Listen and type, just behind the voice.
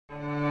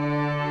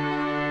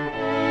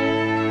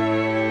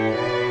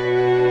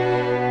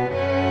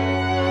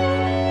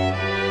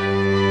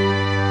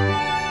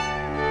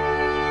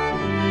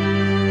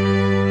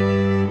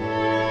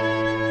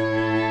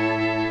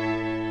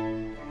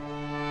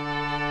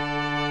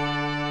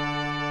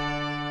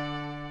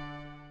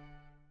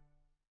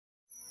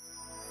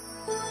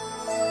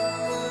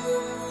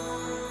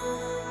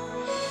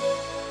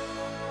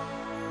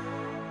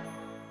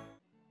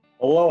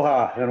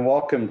Aloha and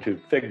welcome to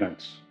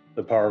Figments,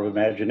 the Power of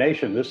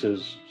Imagination. This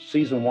is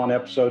season 1,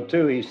 episode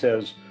 2. He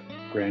says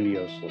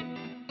grandiosely.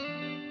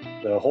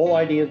 The whole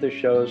idea of the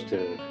show is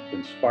to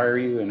inspire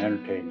you and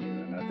entertain you,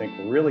 and I think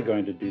we're really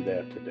going to do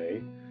that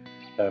today.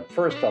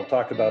 First, I'll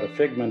talk about a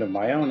figment of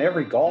my own.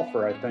 Every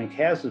golfer, I think,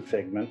 has a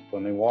figment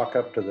when they walk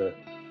up to the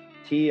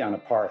tee on a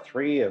par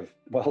 3 of,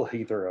 well,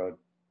 either a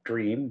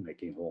dream,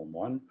 making hole in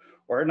one,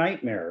 or a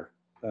nightmare,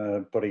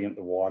 putting it in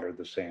the water,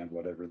 the sand,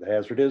 whatever the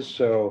hazard is.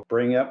 So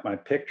bring up my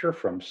picture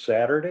from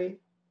Saturday.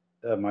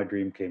 My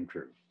dream came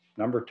true.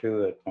 Number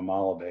 2 at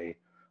Mamala Bay,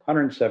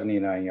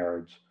 179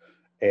 yards.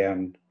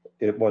 And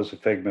it was a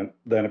figment.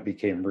 Then it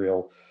became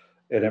real.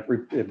 And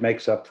it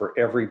makes up for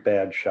every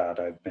bad shot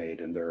I've made.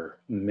 And there are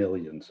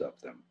millions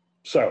of them.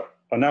 So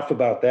enough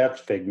about that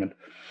figment.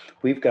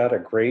 We've got a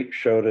great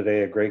show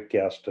today, a great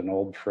guest, an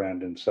old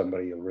friend, and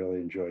somebody you'll really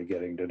enjoy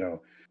getting to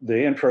know.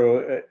 The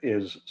intro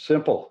is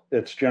simple.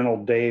 It's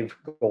General Dave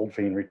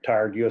Goldfein,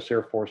 retired U.S.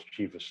 Air Force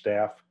Chief of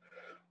Staff,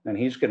 and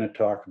he's going to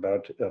talk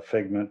about a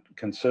figment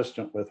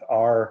consistent with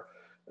our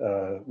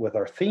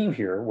theme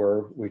here,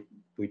 where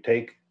we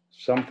take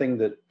something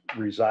that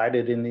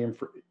resided in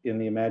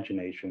the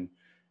imagination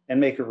and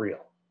make it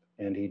real.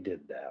 And he did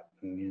that.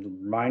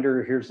 And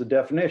reminder: here's the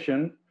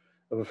definition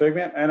of a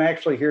figment, and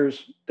actually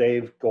here's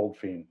Dave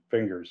Goldfein,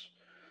 fingers.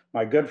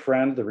 My good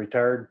friend, the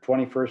retired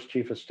 21st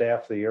Chief of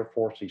Staff of the Air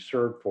Force. He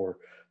served for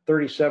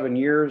 37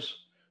 years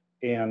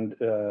and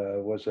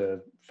was a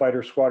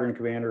fighter squadron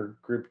commander,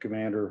 group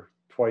commander,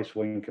 twice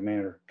wing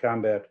commander,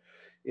 combat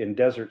in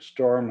Desert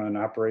Storm and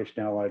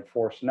Operation Allied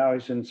Force. Now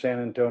he's in San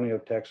Antonio,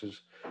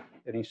 Texas,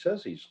 and he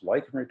says he's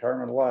liking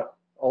retirement a lot.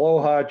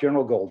 Aloha,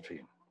 General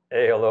Goldfein.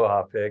 Hey,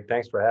 aloha, Pig.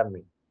 Thanks for having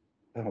me.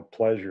 Oh,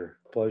 pleasure.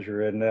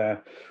 And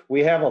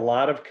we have a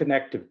lot of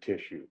connective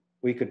tissue.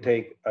 We could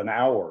take an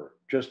hour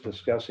just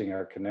discussing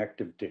our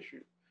connective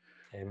tissue.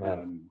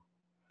 Amen.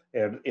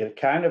 And it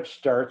kind of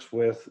starts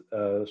with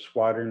a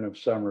squadron of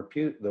some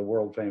repute, the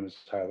world famous,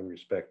 highly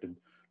respected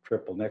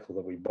triple nickel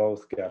that we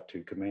both got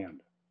to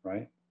command,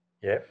 right?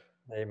 Yep.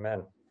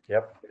 Amen.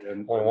 Yep.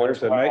 And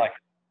there's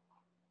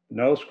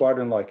no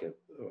squadron like it.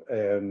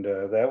 And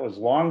that was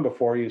long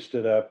before you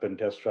stood up and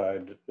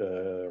testified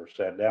or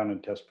sat down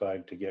and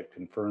testified to get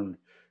confirmed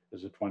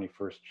as the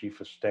 21st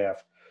Chief of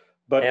Staff.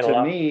 But and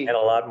to me, and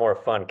a lot more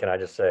fun, can I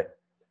just say?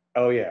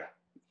 Oh yeah,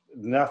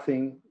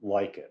 nothing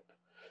like it.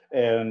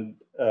 And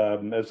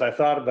as I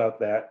thought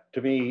about that,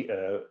 to me,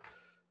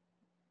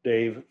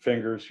 Dave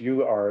Fingers,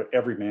 you are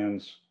every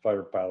man's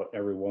fighter pilot,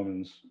 every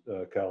woman's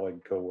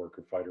colleague,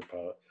 coworker, fighter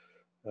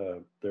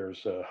pilot.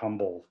 There's a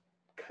humble,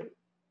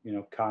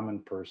 common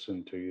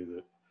person to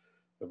you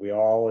that we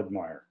all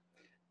admire.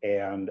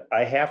 And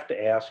I have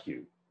to ask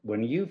you,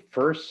 when you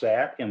first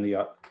sat in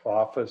the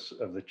office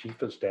of the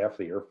Chief of Staff of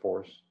the Air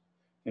Force,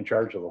 in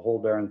charge of the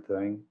whole darn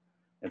thing,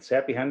 and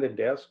sat behind the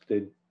desk,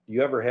 did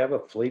you ever have a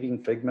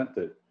fleeting figment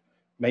that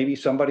maybe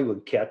somebody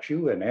would catch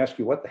you and ask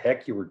you what the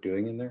heck you were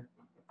doing in there?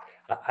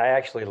 I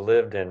actually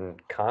lived in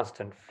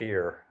constant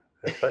fear,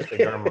 especially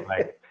during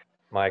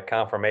my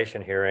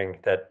confirmation hearing,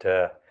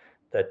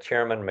 that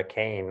Chairman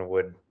McCain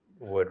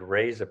would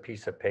raise a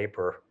piece of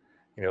paper,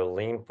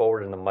 lean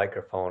forward in the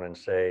microphone and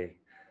say,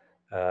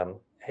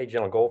 hey,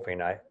 General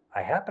Goldfein,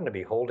 I happen to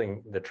be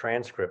holding the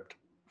transcript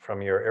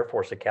from your Air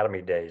Force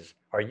Academy days.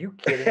 Are you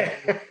kidding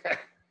me?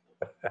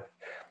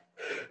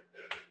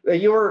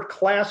 You were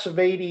class of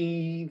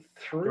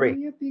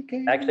 83 at the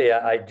Academy? Actually,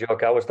 I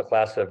joke, I was the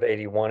class of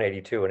 81,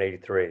 82, and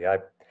 83. I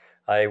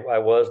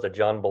was the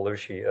John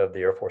Belushi of the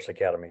Air Force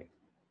Academy.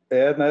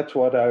 And that's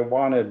what I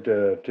wanted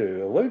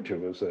to allude to,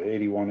 was the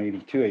 81,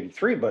 82,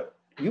 83, but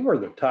you were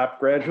the top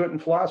graduate in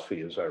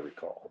philosophy, as I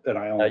recall. And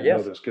I only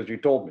know this because you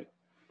told me.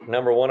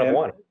 Number one of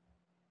one.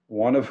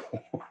 One of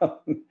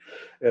one.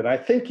 And I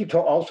think you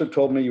also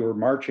told me you were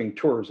marching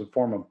tours, a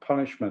form of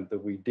punishment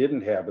that we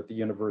didn't have at the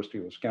University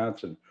of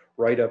Wisconsin,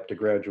 right up to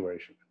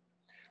graduation.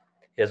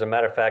 As a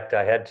matter of fact,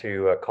 I had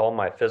to call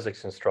my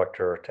physics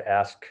instructor to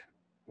ask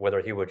whether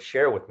he would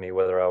share with me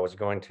whether I was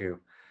going to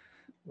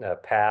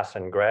pass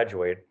and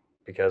graduate,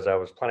 because I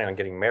was planning on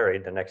getting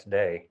married the next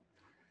day.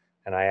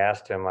 And I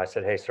asked him, I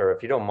said, hey, sir,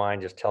 if you don't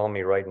mind just telling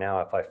me right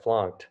now if I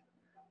flunked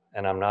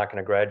and I'm not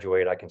going to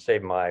graduate, I can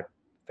save my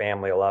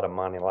family a lot of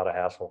money, a lot of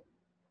hassle.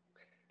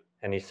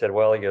 And he said,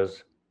 well, he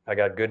goes, I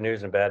got good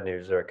news and bad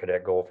news there,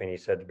 Cadet Goldfein. He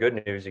said,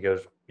 good news, he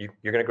goes, you're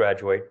going to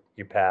graduate,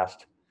 you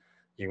passed,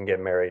 you can get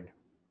married.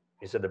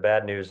 He said, the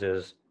bad news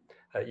is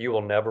you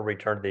will never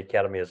return to the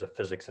academy as a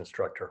physics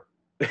instructor.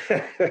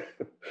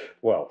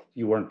 Well,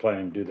 you weren't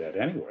planning to do that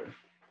anyway,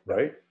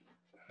 right?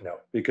 No.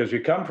 Because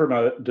you come from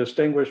a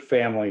distinguished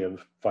family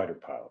of fighter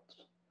pilots.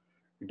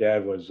 Your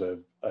dad was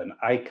an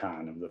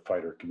icon of the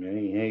fighter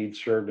community. He'd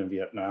served in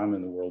Vietnam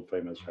in the world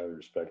famous, highly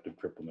respected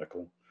triple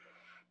nickel.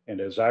 And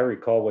as I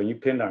recall, when you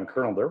pinned on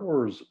Colonel,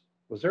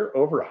 was there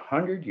over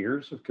 100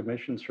 years of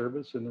commissioned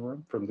service in the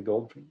room from the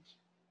Goldfeins?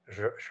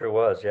 Sure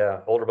was,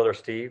 yeah. Older brother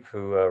Steve,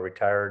 who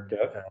retired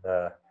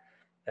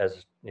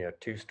as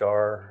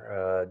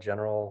 2-star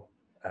general,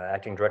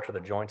 acting director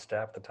of the Joint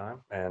Staff at the time,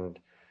 and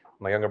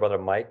my younger brother,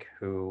 Mike,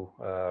 who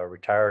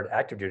retired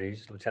active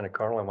duties, Lieutenant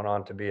Colonel, and went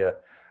on to be a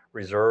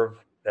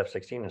reserve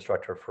F-16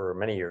 instructor for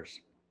many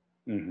years.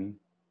 Mm-hmm.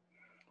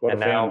 What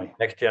And a now family.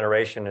 next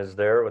generation is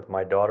there with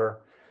my daughter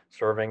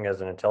serving as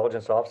an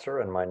intelligence officer,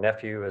 and my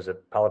nephew is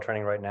at pilot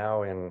training right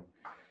now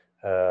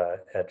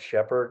at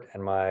Shepherd,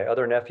 and my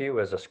other nephew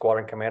is a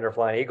squadron commander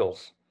flying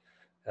Eagles.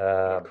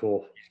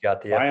 Cool. He's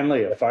got the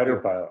Finally, a fighter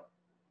F-2. pilot.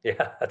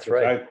 Yeah, that's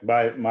Because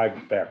right. my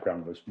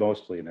background was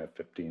mostly in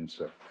F-15,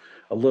 so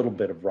a little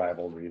bit of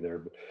rivalry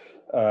there.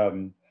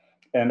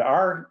 And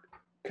our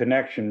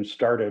connection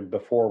started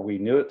before we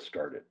knew it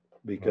started,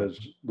 because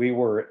we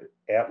were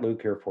at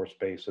Luke Air Force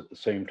Base at the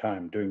same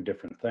time doing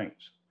different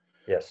things.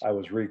 Yes. I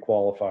was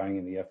requalifying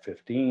in the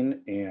F-15,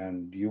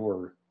 and you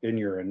were in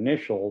your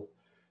initial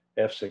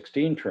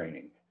F-16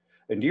 training.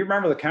 And do you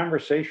remember the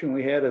conversation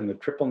we had in the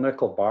Triple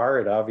Nickel Bar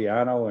at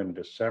Aviano in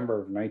December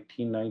of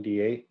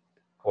 1998?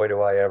 Boy,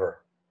 do I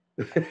ever.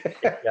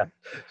 Yeah.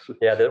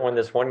 Yeah, when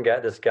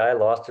this guy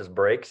lost his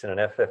brakes in an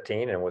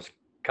F-15 and was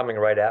coming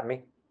right at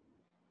me.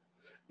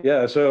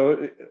 Yeah,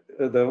 so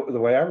the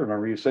way I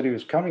remember, you said he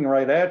was coming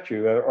right at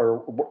you,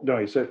 or no,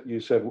 you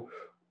said,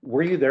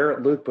 were you there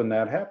at Luke when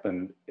that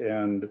happened?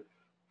 And of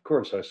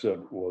course I said,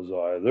 was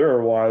I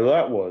there? Why,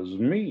 that was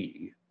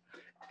me.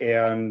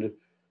 And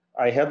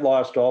I had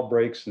lost all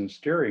brakes and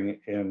steering,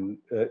 and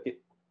it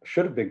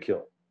should have been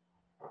killed.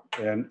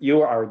 And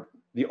you are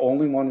the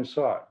only one who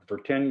saw it. For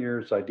 10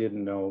 years, I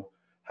didn't know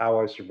how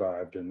I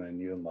survived, and then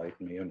you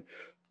enlightened me. And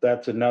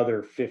that's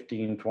another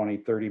 15, 20,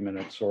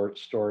 30-minute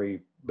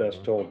story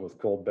best told with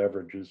cold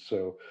beverages.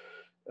 So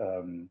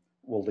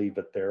we'll leave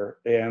it there.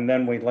 And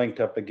then we linked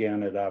up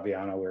again at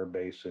Aviano Air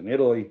Base in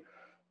Italy,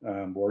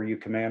 where you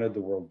commanded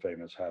the world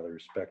famous, highly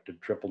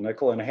respected Triple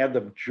Nickel, and had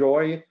the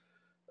joy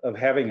of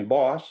having a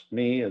boss,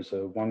 me as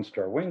a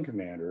one-star wing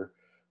commander,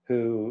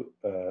 who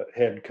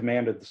had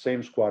commanded the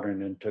same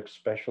squadron and took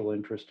special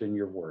interest in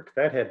your work.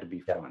 That had to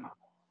be fun.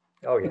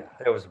 Oh yeah,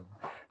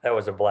 that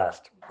was a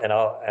blast, and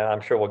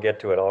I'm sure we'll get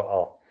to it.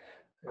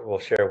 We'll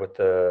share with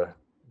the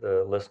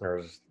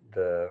listeners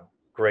the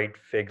great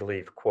fig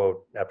leaf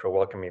quote after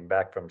welcoming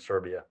back from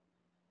Serbia.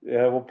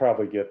 Yeah, we'll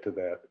probably get to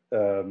that.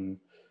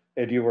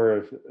 And you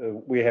were,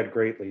 we had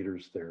great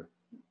leaders there.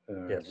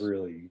 Yes.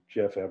 Really,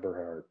 Jeff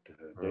Eberhardt,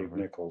 Dave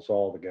Nichols,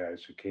 all the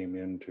guys who came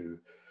into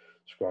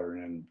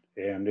squadron,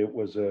 and it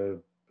was a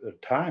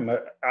time.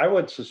 I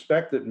would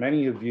suspect that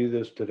many who view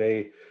this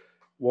today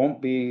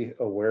won't be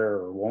aware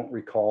or won't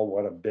recall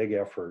what a big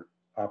effort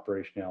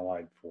Operation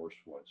Allied Force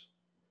was,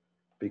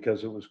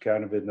 because it was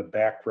kind of in the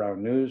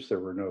background news. There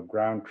were no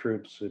ground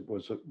troops. It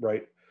was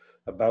right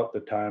about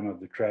the time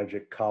of the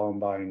tragic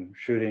Columbine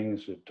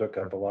shootings. It took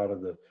up a lot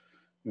of the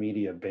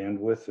media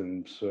bandwidth,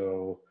 and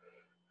so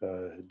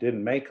it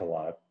didn't make a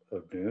lot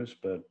of news,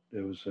 but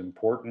it was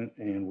important.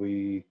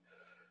 And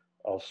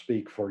I'll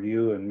speak for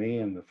you and me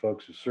and the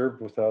folks who served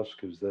with us,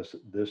 because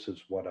this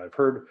is what I've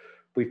heard.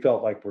 We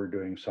felt like we're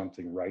doing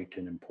something right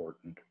and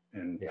important,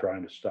 and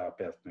trying to stop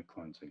ethnic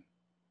cleansing.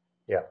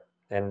 Yeah,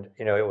 and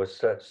it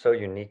was so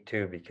unique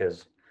too,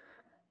 because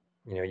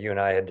you and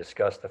I had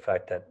discussed the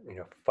fact that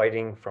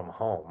fighting from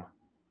home,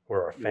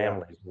 where our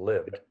families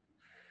lived,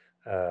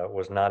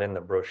 was not in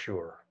the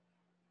brochure,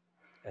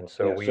 and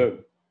so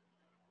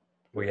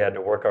we had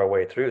to work our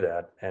way through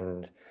that,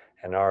 and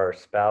our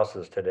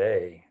spouses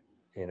today,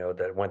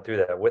 that went through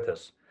that with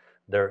us,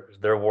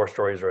 their war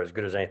stories are as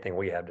good as anything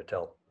we have to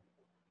tell.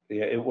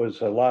 Yeah, it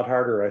was a lot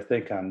harder, I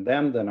think, on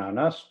them than on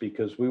us,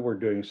 because we were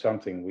doing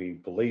something we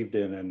believed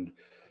in. And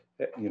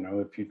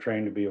if you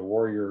train to be a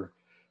warrior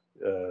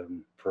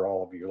for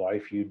all of your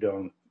life, you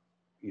don't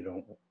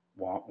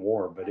want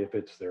war, but if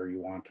it's there, you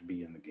want to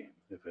be in the game.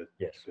 If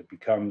it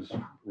becomes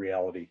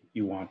reality,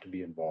 you want to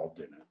be involved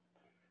in it.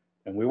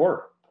 And we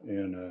were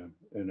in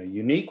a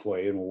unique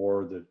way in a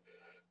war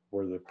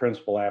where the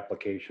principal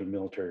application of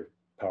military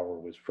power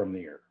was from the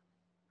air.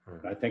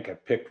 And I think I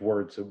picked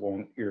words that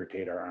won't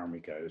irritate our Army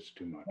guys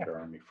too much, our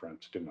Army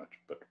friends too much,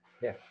 but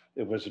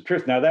it was the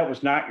truth. Now, that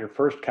was not your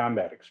first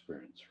combat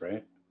experience,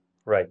 right?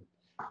 Right.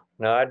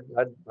 No,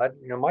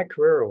 my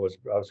career I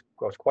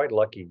was quite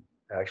lucky,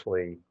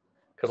 actually,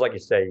 because like you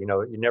say,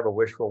 you never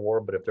wish for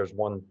war, but if there's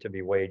one to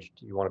be waged,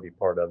 you want to be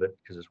part of it,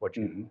 because it's what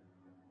you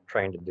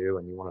trained to do,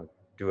 and you want to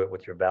do it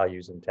with your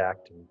values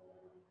intact.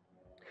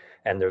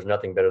 And there's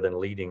nothing better than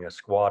leading a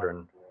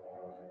squadron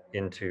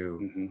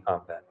into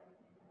combat.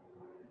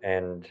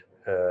 And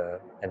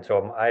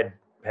so I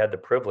had the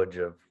privilege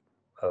of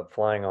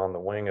flying on the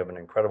wing of an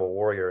incredible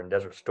warrior in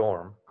Desert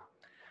Storm,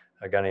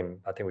 a guy named,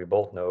 I think we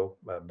both know,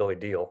 Billy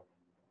Deal.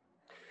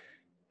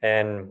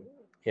 And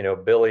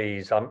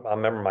Billy's, I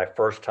remember my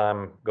first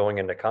time going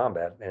into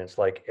combat, and it's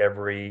like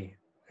every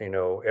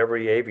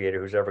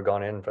aviator who's ever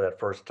gone in for that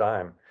first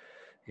time,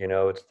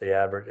 it's the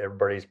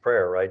everybody's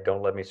prayer, right?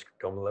 Don't let me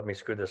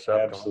screw this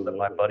up. Absolutely. Don't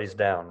let my buddies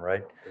down,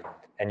 right?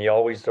 And you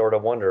always sort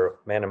of wonder,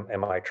 man,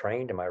 am I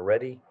trained? Am I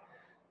ready?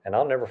 And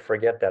I'll never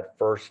forget that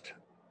first,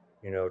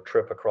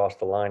 trip across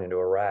the line into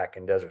Iraq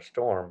in Desert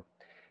Storm,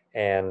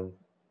 and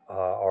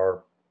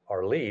our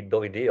lead,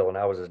 Billy Deal, and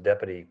I was his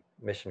deputy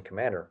mission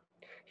commander.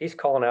 he's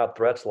calling out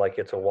threats like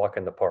it's a walk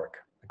in the park.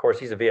 Of course,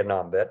 he's a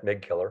Vietnam vet,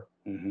 MiG killer.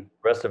 Mm-hmm. The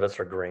rest of us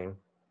are green.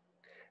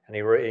 And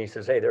he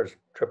says, hey, there's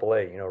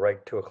AAA,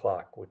 right 2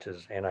 o'clock, which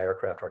is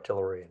anti-aircraft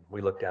artillery. And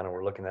we look down and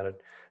we're looking at it.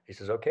 He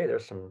says, okay,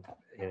 there's some,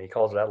 he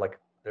calls it out like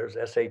there's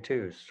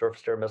SA-2s,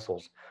 surface to air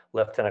missiles,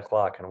 left 10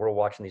 o'clock. And we're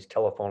watching these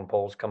telephone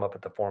poles come up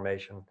at the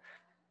formation.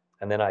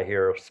 And then I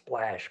hear a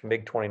splash,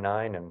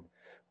 MiG-29, and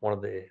one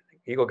of the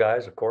Eagle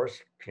guys, of course,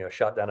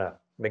 shot down a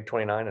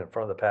MiG-29 in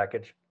front of the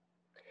package.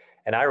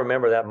 And I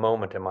remember that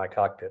moment in my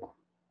cockpit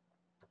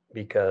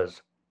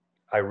because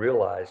I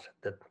realized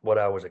that what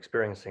I was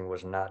experiencing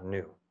was not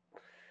new.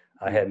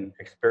 I had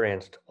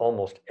experienced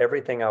almost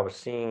everything I was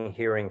seeing,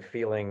 hearing,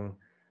 feeling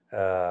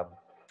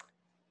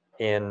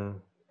in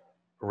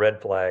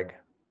Red Flag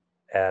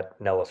at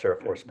Nellis Air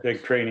Force Base.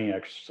 Big training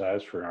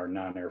exercise for our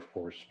non-Air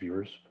Force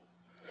viewers.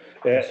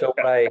 And so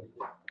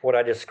what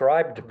I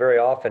described very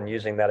often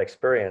using that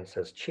experience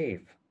as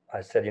chief, I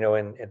said,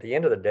 at the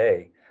end of the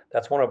day,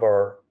 that's one of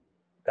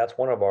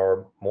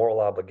our moral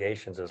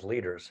obligations as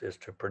leaders, is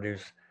to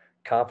produce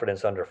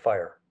confidence under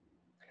fire.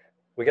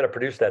 We got to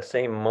produce that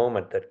same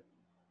moment that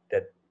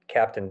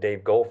Captain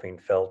Dave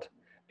Goldfein felt,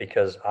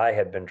 because I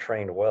had been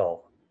trained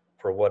well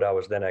for what I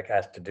was then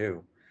asked to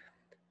do.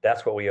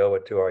 That's what we owe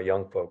it to our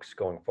young folks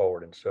going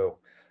forward. And so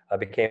I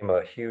became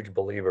a huge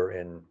believer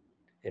in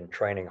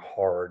training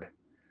hard,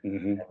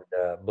 and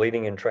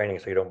bleeding in training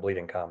so you don't bleed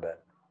in combat.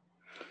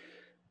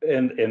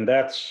 And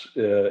that's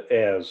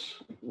as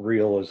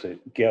real as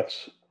it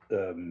gets,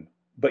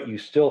 but you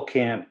still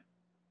can't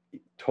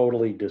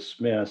totally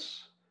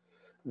dismiss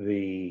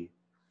the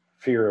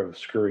fear of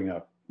screwing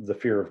up, the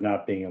fear of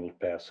not being able to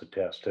pass the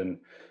test. And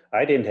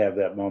I didn't have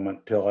that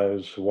moment till I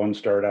was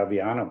one-star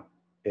Aviano.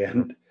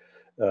 And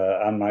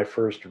on my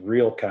first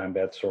real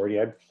combat sortie,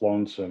 I'd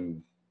flown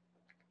some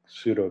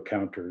pseudo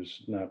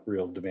counters, not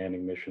real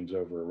demanding missions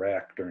over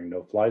Iraq during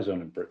no-fly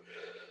zone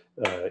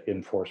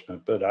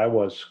enforcement, but I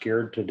was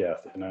scared to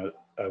death. And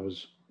I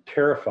was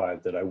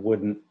terrified that I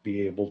wouldn't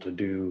be able to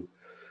do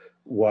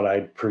what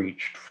I'd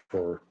preached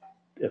for,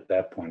 at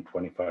that point,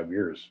 25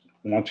 years.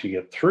 Once you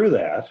get through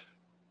that,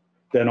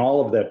 then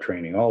all of that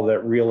training, all of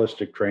that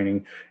realistic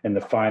training, and the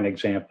fine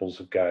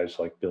examples of guys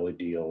like Billy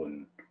Deal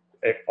and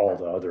all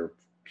the other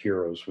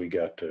heroes we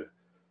got to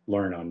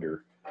learn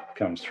under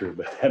comes through.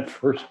 But that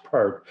first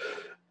part,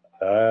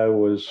 I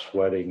was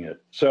sweating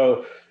it.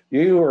 So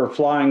you were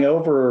flying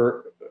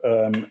over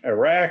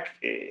Iraq,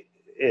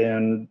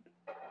 and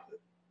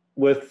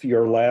with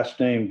your last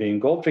name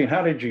being Goldfein,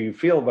 how did you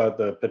feel about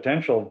the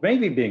potential of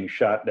maybe being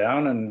shot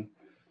down and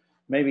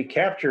maybe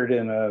captured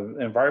in an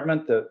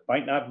environment that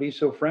might not be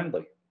so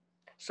friendly?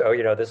 So,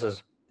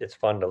 it's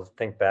fun to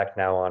think back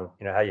now on,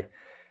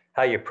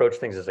 how you approach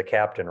things as a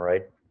captain,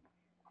 right?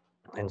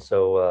 And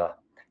so,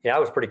 I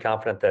was pretty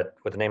confident that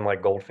with a name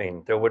like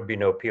Goldfein, there would be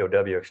no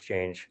POW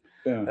exchange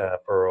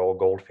for old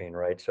Goldfein,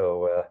 right?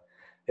 So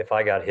if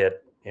I got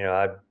hit,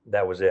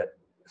 that was it.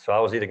 So I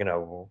was either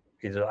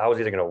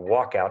gonna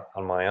walk out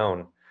on my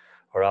own,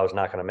 or I was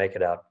not gonna make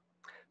it out.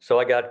 So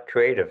I got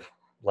creative,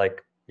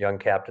 like young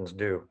captains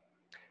do.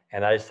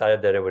 And I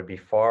decided that it would be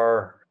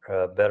far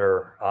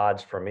better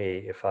odds for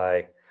me if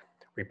I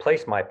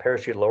replaced my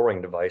parachute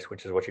lowering device,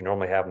 which is what you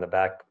normally have in the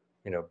back,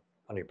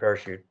 on your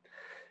parachute,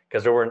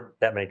 because there weren't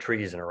that many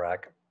trees in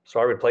Iraq. So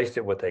I replaced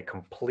it with a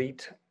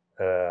complete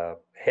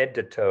head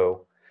to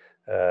toe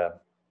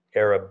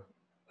Arab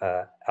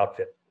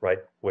outfit, right?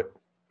 With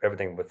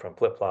everything from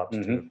flip flops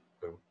to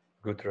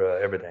Gutra,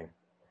 everything.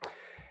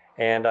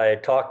 And I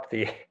talked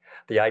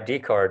the ID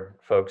card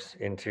folks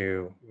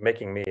into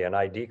making me an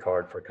ID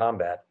card for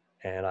combat.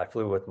 And I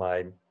flew with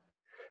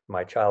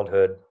my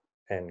childhood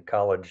and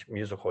college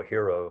musical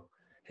hero,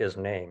 his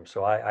name.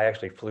 So I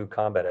actually flew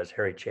combat as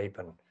Harry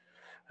Chapin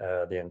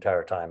the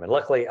entire time. And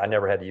luckily, I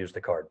never had to use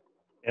the card.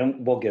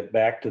 And we'll get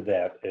back to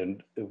that.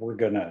 And we're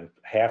going to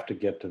have to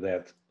get to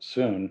that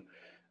soon.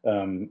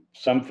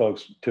 Some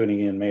folks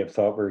tuning in may have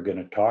thought we were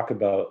going to talk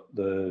about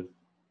the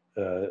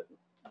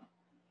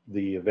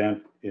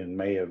event in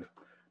May of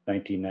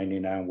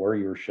 1999 where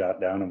you were shot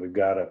down. And we've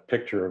got a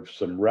picture of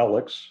some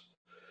relics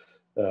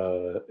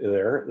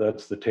there.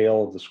 That's the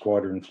tail of the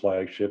squadron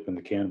flagship and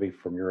the canopy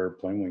from your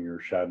airplane when you were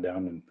shot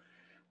down and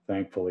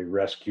thankfully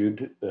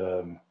rescued.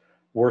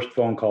 Worst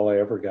phone call I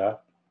ever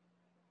got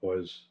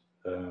was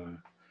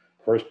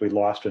first we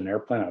lost an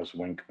airplane. I was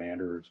wing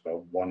commander. It was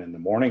about 1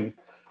 a.m.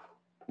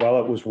 Well,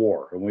 it was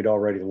war, and we'd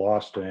already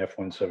lost an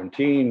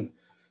F-117.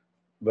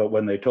 But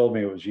when they told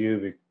me it was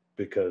you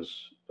because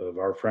of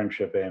our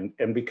friendship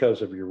and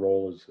because of your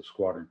role as the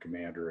squadron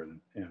commander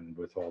and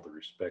with all the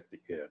respect that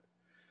you had.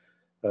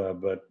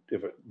 But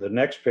if the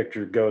next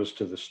picture goes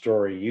to the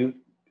story you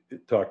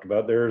talked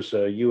about, there's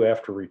you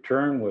after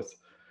return with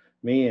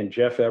me and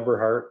Jeff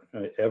Eberhardt,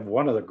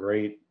 one of the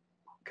great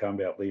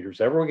combat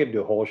leaders ever. We could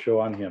do a whole show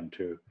on him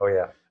too. Oh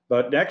yeah.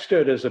 But next to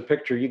it is a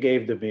picture you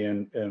gave to me,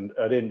 and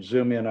I didn't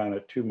zoom in on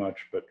it too much,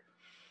 but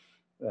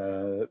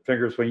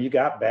figures when you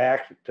got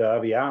back to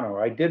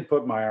Aviano, I did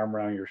put my arm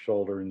around your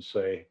shoulder and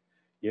say,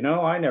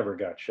 I never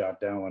got shot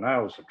down when I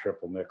was a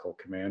triple nickel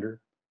commander.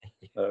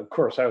 Of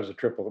course, I was a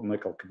triple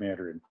nickel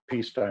commander in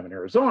peacetime in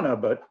Arizona,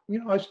 but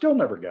I still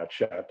never got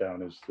shot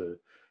down as the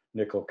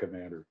nickel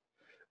commander.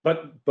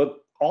 But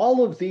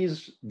all of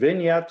these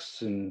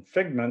vignettes and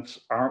figments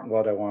aren't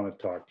what I want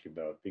to talk to you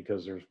about,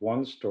 because there's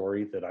one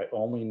story that I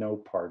only know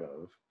part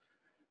of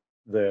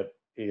that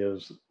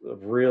is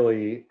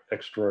really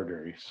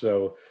extraordinary.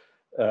 So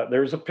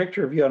there's a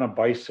picture of you on a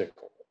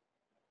bicycle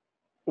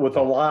with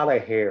a lot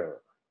of hair.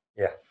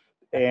 Yeah.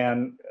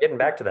 And getting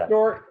back to that.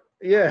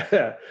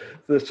 Yeah,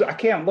 I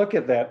can't look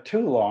at that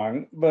too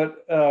long,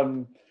 but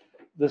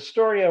the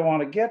story I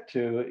want to get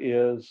to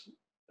is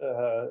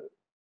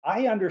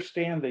I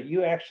understand that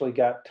you actually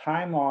got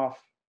time off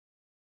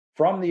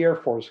from the Air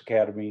Force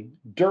Academy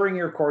during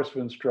your course of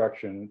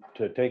instruction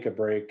to take a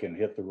break and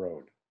hit the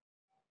road.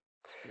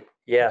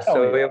 Yeah,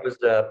 so it was,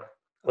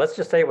 let's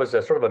just say it was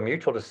a sort of a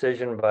mutual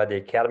decision by the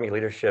Academy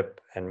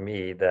leadership and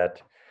me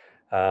that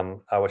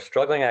I was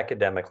struggling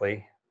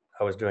academically.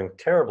 I was doing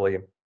terribly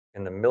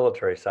in the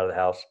military side of the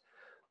house,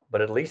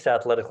 but at least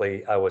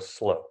athletically, I was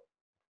slow.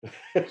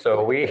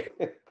 So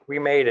we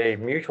made a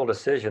mutual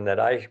decision that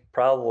I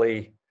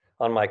probably,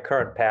 on my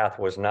current path,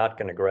 was not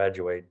going to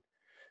graduate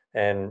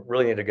and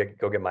really need to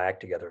go get my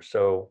act together.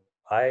 So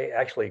I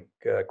actually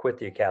quit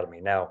the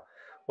academy. Now,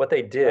 what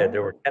they did,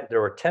 there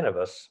were 10 of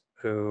us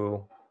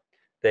who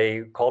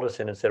they called us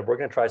in and said, we're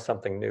going to try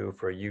something new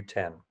for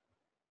U10.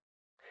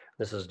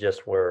 This is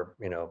just where,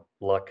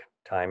 luck,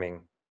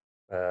 timing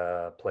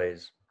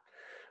plays.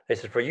 They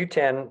said, for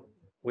U10,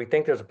 we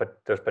think there's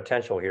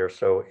potential here.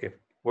 So if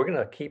we're going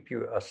to keep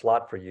you a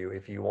slot for you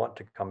if you want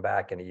to come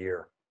back in a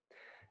year.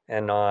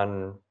 And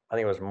on, I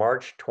think it was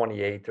March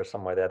 28th or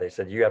something like that, they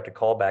said, you have to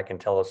call back and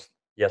tell us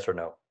yes or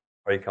no.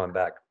 Are you coming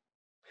back?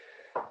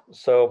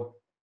 So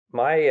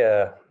my,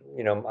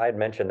 I had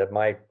mentioned that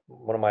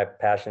one of my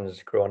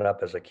passions growing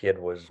up as a kid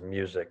was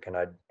music, and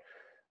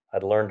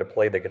I'd learned to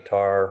play the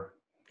guitar,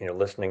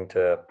 listening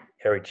to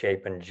Harry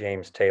Chapin,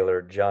 James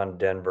Taylor, John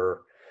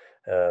Denver,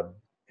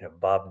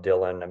 Bob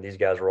Dylan. And these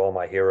guys were all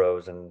my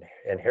heroes, and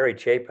Harry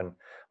Chapin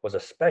was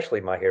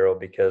especially my hero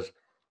because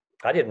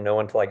I didn't know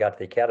until I got to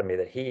the academy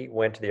that he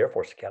went to the Air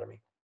Force Academy,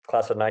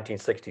 class of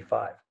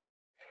 1965.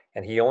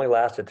 And he only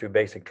lasted through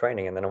basic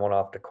training and then went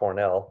off to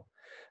Cornell,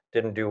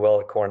 didn't do well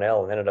at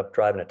Cornell, and ended up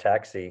driving a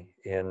taxi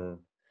in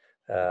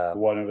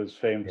one of his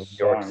famous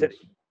New York songs.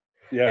 City.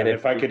 Yeah, and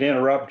if I could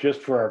interrupt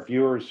just for our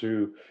viewers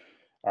who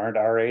aren't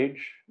our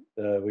age,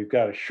 we've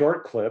got a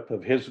short clip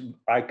of his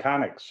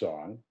iconic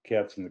song,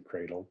 Cats in the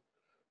Cradle,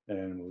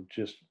 and we'll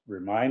just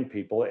remind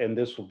people, and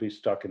this will be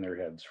stuck in their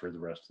heads for the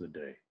rest of the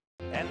day.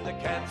 And the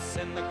cat's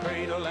in the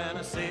cradle and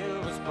a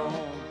silver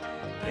spoon,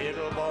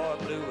 little boy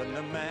blue and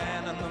the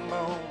man on the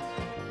moon.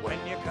 When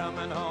you're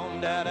coming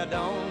home, Dad, I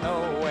don't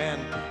know when,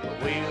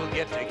 but we'll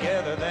get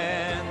together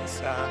then,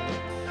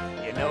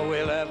 son. You know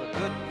we'll have a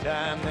good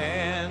time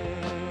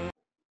then.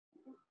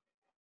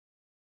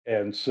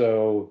 And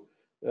so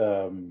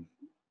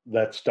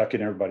that's stuck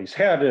in everybody's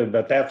head,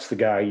 but that's the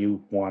guy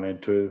you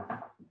wanted to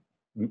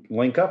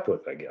link up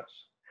with, I guess.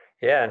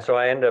 Yeah, and so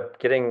I ended up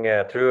getting,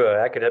 through an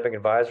academic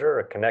advisor,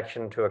 a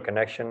connection to a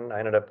connection, I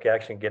ended up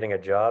actually getting a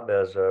job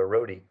as a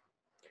roadie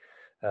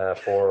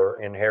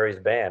in Harry's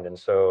band. And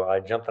so I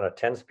jumped on a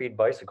 10-speed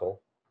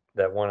bicycle,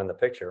 that one in the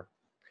picture,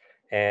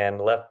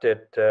 and left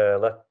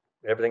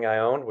everything I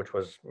owned, which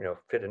was,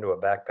 fit into a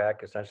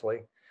backpack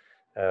essentially,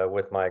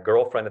 with my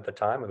girlfriend at the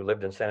time who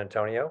lived in San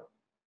Antonio,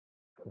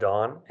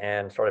 Dawn,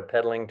 and started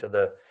pedaling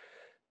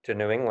to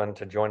New England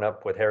to join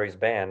up with Harry's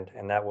band.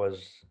 And I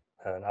was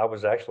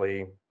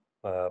actually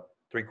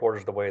 3/4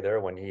 of the way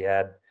there when he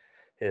had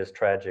his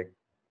tragic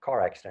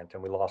car accident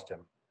and we lost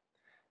him.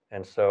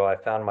 And so I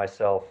found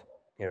myself,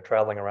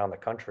 traveling around the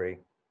country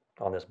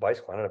on this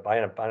bicycle. I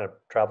ended up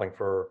traveling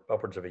for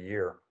upwards of a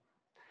year.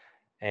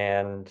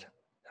 And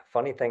a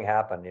funny thing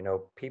happened,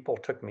 people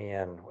took me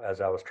in as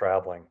I was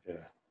traveling.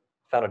 Yeah.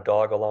 Found a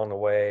dog along the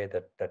way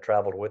that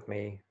traveled with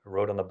me,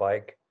 rode on the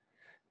bike.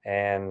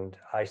 And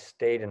I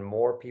stayed in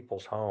more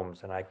people's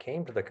homes. And I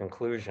came to the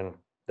conclusion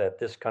that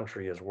this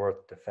country is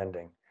worth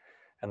defending.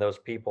 And those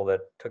people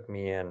that took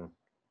me in,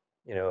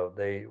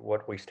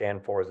 what we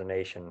stand for as a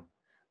nation,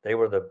 they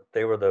were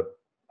the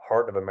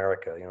heart of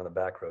America, the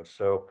back roads.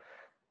 So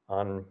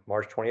on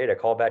March 28th, I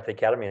called back to the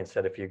academy and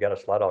said, if you got a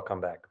slot, I'll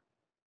come back.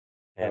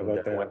 And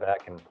went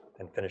back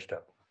and finished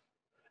up.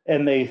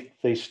 And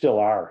they still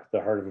are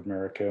the heart of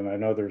America. And I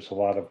know there's a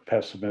lot of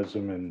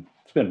pessimism, and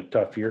it's been a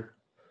tough year.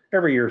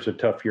 Every year is a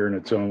tough year in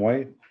its own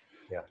way.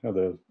 Yeah.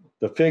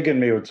 The fig in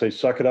me would say,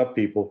 suck it up,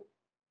 people.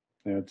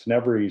 It's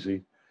never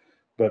easy,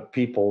 but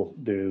people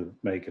do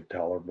make it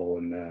tolerable.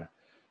 And,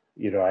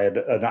 I had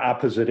an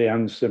opposite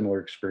end, similar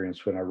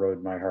experience when I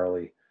rode my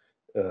Harley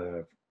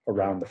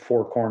around the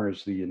four corners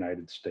of the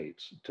United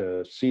States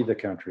to see the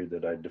country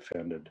that I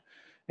defended.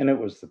 And it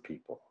was the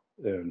people,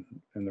 and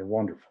they're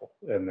wonderful.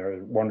 And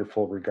they're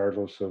wonderful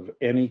regardless of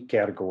any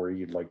category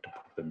you'd like to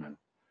put them in.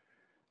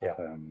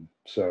 Yeah.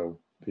 So,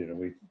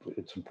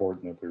 it's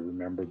important that we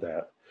remember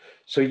that.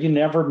 So you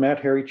never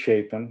met Harry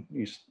Chapin.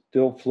 You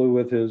still flew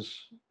with his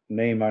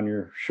name on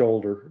your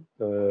shoulder.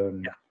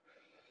 Yeah.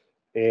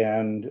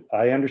 And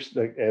I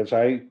understand, as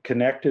I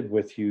connected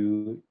with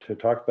you to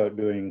talk about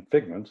doing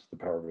Figments, the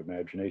power of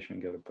imagination,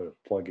 got to put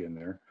a plug in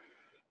there.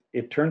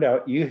 It turned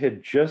out you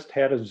had just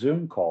had a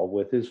Zoom call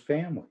with his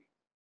family.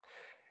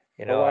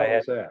 You How know, wild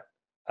was that?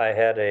 I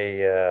had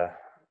a,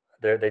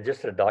 they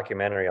just did a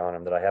documentary on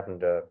him that I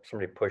happened to,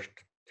 somebody pushed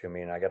to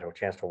me and I got a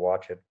chance to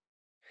watch it.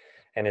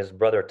 And his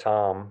brother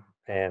Tom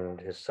and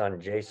his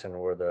son Jason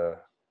were the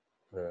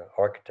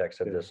architects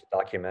of this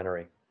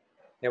documentary.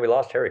 You know, we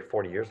lost Harry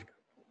 40 years ago.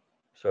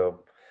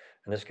 So,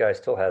 and this guy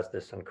still has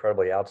this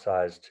incredibly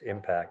outsized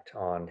impact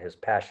on his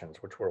passions,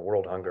 which were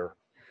world hunger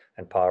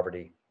and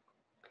poverty.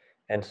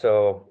 And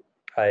so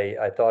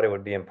I thought it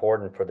would be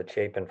important for the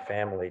Chapin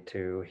family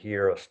to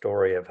hear a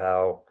story of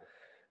how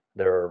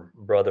their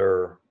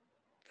brother,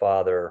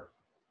 father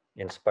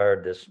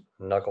inspired this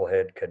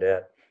knucklehead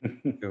cadet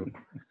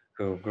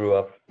who grew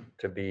up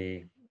to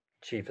be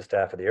chief of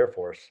staff of the Air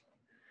Force.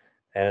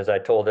 And as I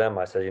told them,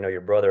 I said, you know,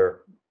 your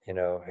brother, you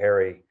know,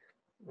 Harry,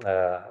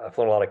 I've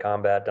flown a lot of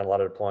combat, done a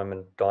lot of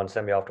deployment. Don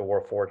sent me off to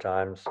war 4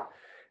 times.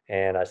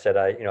 And I said,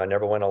 I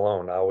never went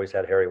alone. I always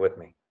had Harry with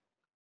me.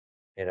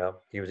 You know,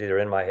 he was either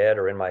in my head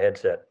or in my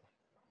headset.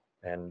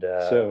 And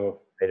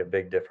So made a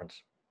big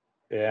difference.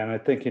 Yeah, and I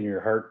think in your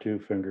heart too,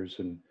 Fingers.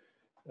 And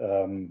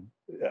um,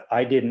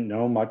 I didn't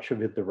know much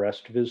of it, the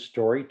rest of his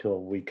story,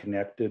 till we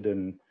connected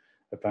and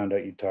I found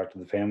out you talked to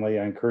the family.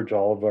 I encourage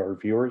all of our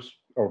viewers,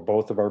 or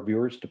both of our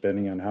viewers,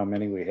 depending on how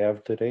many we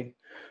have today,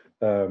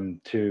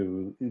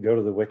 to go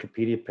to the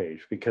Wikipedia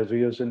page, because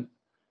he was an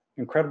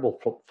incredible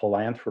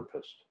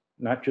philanthropist,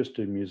 not just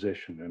a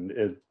musician, and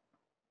it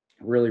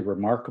really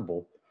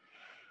remarkable.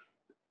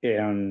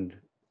 And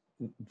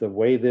the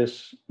way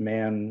this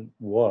man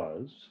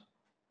was,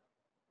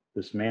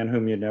 this man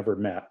whom you never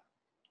met,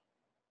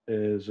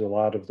 is a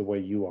lot of the way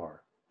you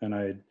are. And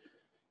I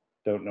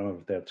don't know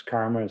if that's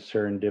karma,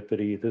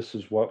 serendipity. This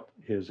is what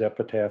his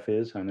epitaph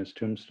is on his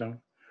tombstone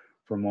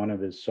from one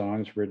of his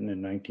songs written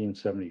in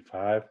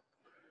 1975.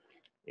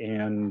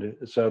 And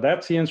so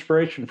that's the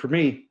inspiration for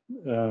me.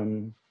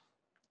 You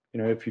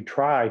know, if you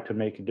try to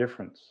make a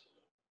difference,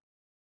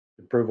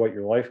 to prove what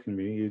your life can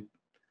be, you'd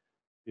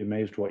be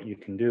amazed what you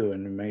can do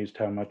and amazed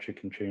how much it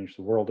can change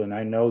the world. And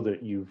I know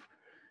that you've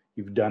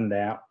done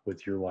that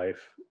with your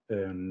life,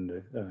 and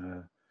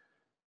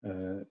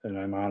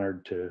I'm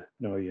honored to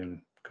know you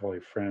and call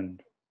you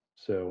friend.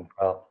 So,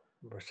 Well,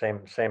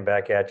 same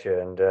back at you.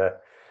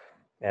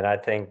 And I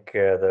think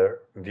the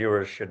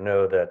viewers should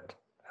know that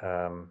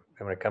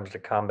when it comes to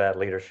combat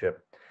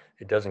leadership,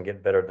 it doesn't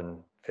get better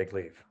than fig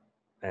leaf.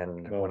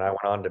 And well, when I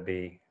went on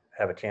to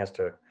have a chance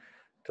to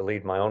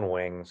lead my own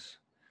wings,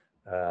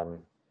 um,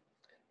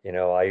 you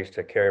know, I used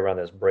to carry around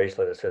this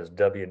bracelet that says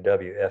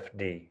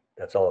WWFD.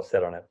 That's all it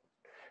said on it.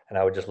 And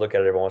I would just look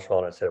at it every once in a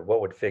while and I said,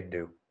 what would fig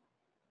do?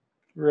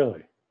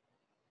 really,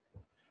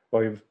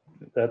 well,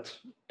 that's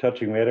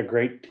touching. We had a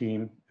great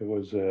team. It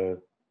was an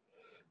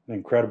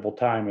incredible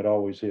time. It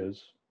always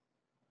is.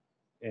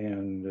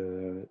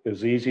 And it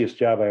was the easiest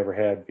job I ever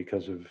had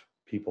because of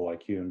people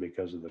like you and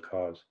because of the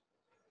cause.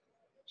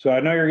 So I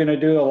know you're going to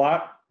do a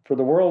lot for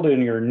the world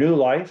in your new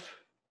life.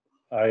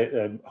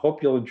 I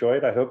hope you'll enjoy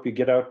it. I hope you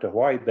get out to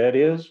Hawaii. That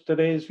is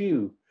today's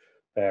view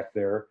back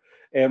there.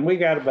 And we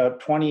got about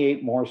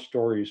 28 more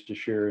stories to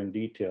share in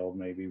detail,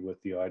 maybe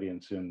with the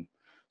audience in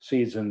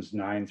seasons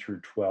 9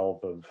 through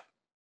 12 of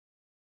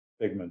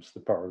Figments, the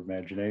Power of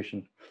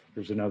Imagination.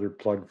 There's another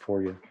plug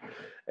for you.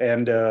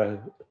 And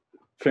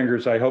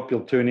Fingers, I hope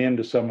you'll tune in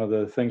to some of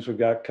the things we've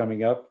got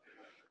coming up.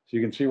 So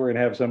you can see we're going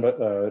to have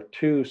some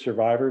 2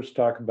 survivors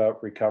talk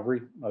about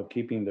recovery, of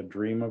keeping the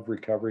dream of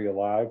recovery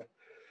alive.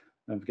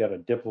 And we've got a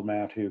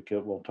diplomat who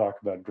will talk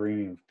about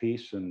dreaming of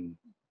peace and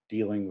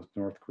dealing with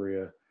North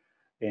Korea.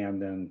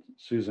 And then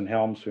Susan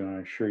Helms, who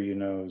I'm sure you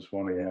know is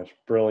one of the most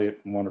brilliant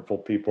and wonderful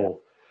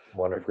people,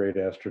 a great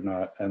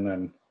astronaut,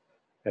 and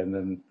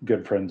then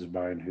good friends of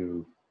mine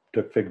who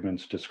took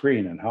Figments to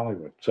screen in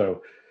Hollywood.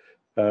 So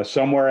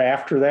somewhere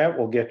after that,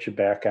 we'll get you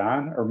back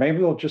on, or maybe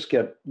we'll just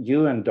get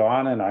you and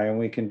Dawn and I, and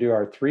we can do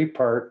our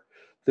 3-part.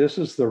 This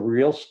is the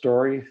real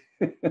story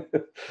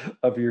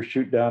of your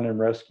shoot down and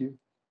rescue.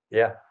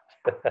 Yeah,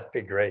 that'd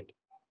be great.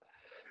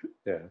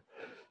 Yeah.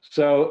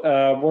 So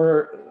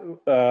we're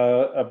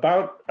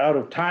about out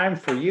of time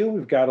for you.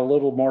 We've got a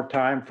little more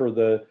time for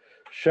the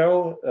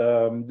show.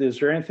 Is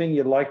there anything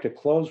you'd like to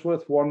close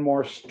with? One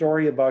more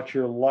story about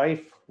your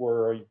life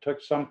where you took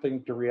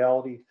something to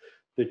reality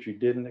that you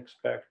didn't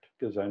expect?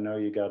 Because I know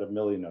you got a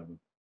million of them.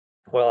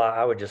 Well,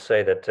 I would just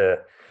say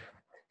that,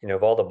 you know,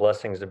 of all the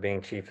blessings of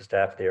being Chief of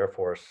Staff of the Air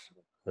Force,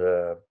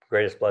 the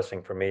greatest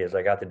blessing for me is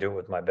I got to do it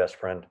with my best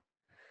friend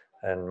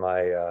and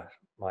my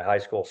high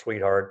school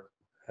sweetheart.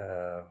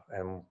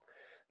 And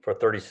for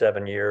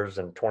 37 years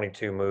and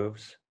 22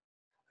 moves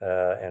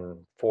and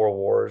 4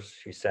 wars,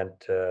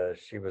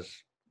 she was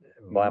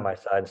by my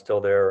side and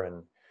still there.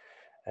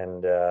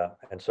 And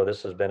so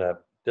this has been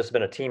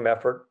a team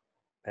effort,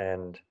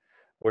 and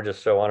we're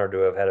just so honored to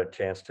have had a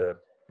chance to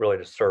really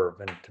to serve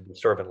and to be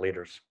servant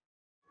leaders.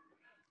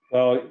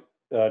 Well,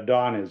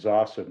 Dawn is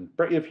awesome.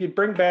 If you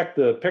bring back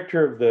the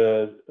picture of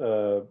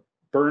the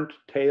burnt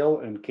tail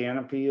and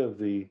canopy of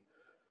the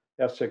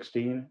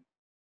F-16,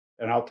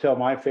 and I'll tell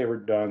my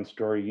favorite Dawn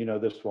story. You know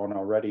this one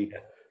already. Yeah.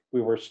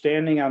 We were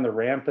standing on the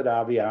ramp at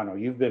Aviano.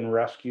 You've been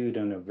rescued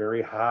in a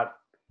very hot,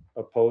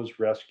 opposed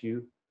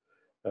rescue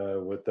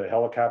with the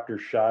helicopter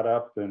shot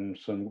up and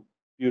some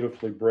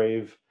beautifully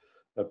brave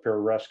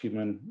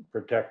pararescuemen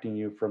protecting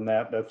you from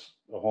that. That's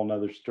a whole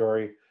nother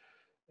story.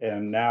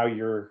 And now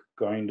you're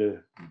going to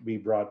be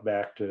brought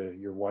back to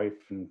your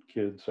wife and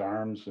kids'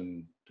 arms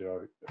and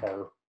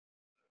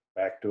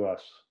back to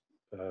us.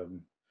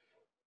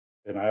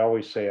 And I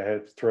always say, I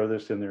had to throw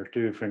this in there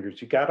too,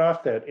 Fingers. You got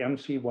off that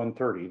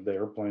MC-130, the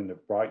airplane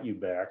that brought you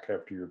back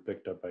after you were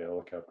picked up by a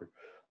helicopter,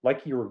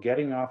 like you were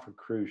getting off a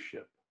cruise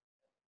ship.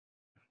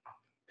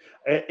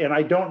 And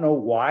I don't know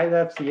why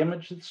that's the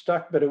image that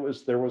stuck, but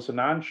there was a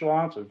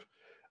nonchalance of,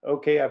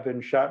 okay, I've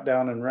been shot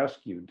down and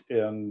rescued.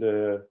 And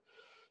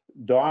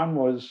Dawn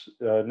was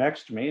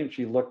next to me and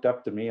she looked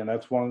up to me. And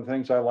that's one of the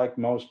things I like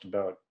most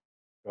about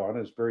Dawn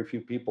is very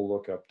few people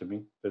look up to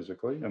me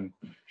physically. And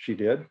she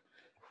did.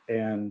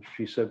 And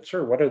she said,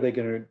 sir, what are they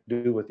going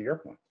to do with the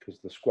airplane?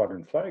 Because the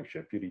squadron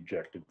flagship you'd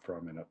ejected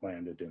from and it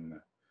landed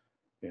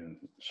in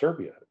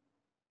Serbia.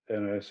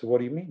 And I said, what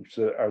do you mean?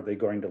 So are they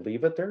going to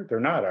leave it there? They're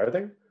not, are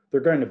they? They're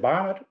going to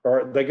bomb it?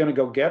 Or are they going to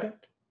go get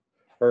it?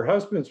 Her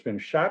husband's been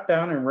shot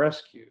down and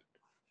rescued.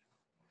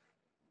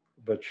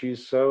 But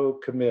she's so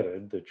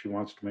committed that she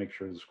wants to make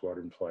sure the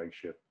squadron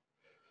flagship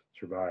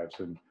survives.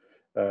 And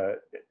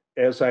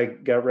as I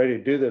got ready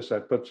to do this, I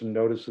put some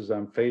notices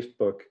on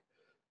Facebook.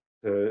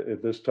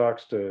 This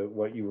talks to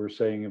what you were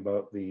saying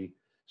about the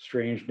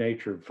strange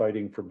nature of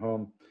fighting from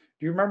home.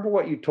 Do you remember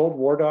what you told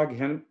War Dog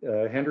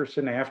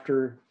Henderson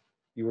after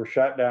you were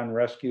shot down,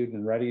 rescued,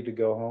 and ready to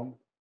go home?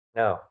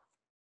 No.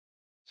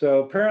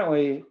 So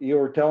apparently you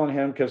were telling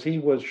him, because he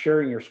was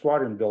sharing your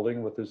squadron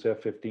building with his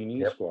F-15E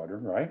Yep.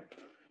 squadron, right?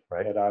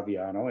 Right. At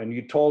Aviano. And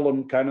you told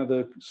him kind of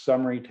the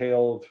summary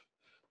tale of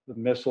the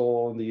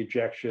missile and the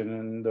ejection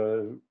and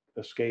the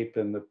escape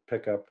and the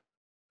pickup.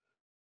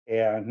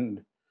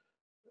 And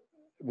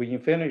when you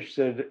finished,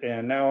 said,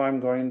 and now I'm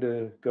going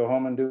to go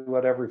home and do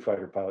what every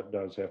fighter pilot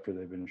does after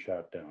they've been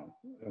shot down.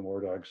 And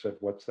War Dog said,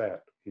 what's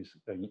that? He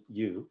said,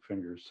 you,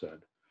 Fingers, said,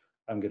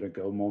 I'm going to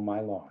go mow my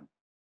lawn.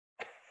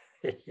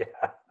 Yeah.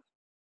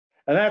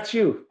 And that's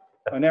you,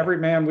 an every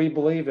man we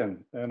believe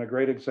in, and a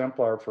great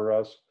exemplar for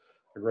us,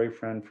 a great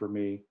friend for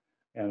me,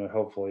 and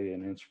hopefully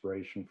an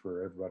inspiration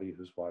for everybody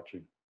who's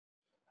watching.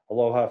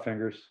 Aloha,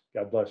 Fingers.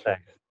 God bless you.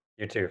 Thanks.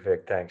 You too,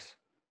 Vic. Thanks.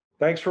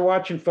 Thanks for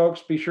watching,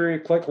 folks. Be sure you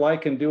click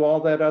like and do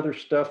all that other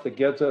stuff that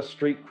gets us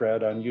street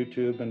cred on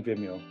YouTube and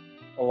Vimeo.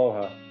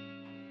 Aloha.